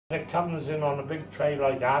It comes in on a big tray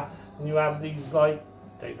like that, and you have these like,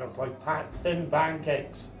 they look like thin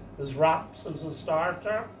pancakes as wraps as a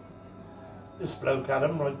starter. This bloke had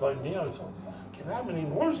them right by me. I thought, fucking how many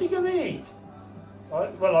more is he going to eat?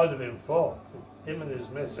 Well, I'd have been full, him and his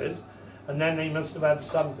missus. And then they must have had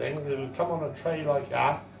something. It would come on a tray like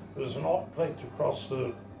that. There was an hot plate across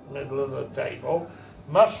the middle of the table.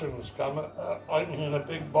 Mushrooms come in a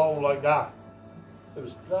big bowl like that. It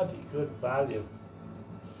was bloody good value.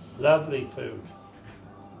 Lovely food.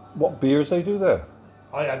 What beers they do there?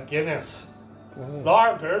 I had Guinness.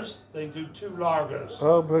 Lagers, they do 2 lagers.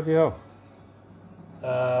 Oh, bloody hell.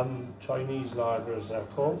 Chinese lagers they're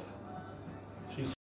called.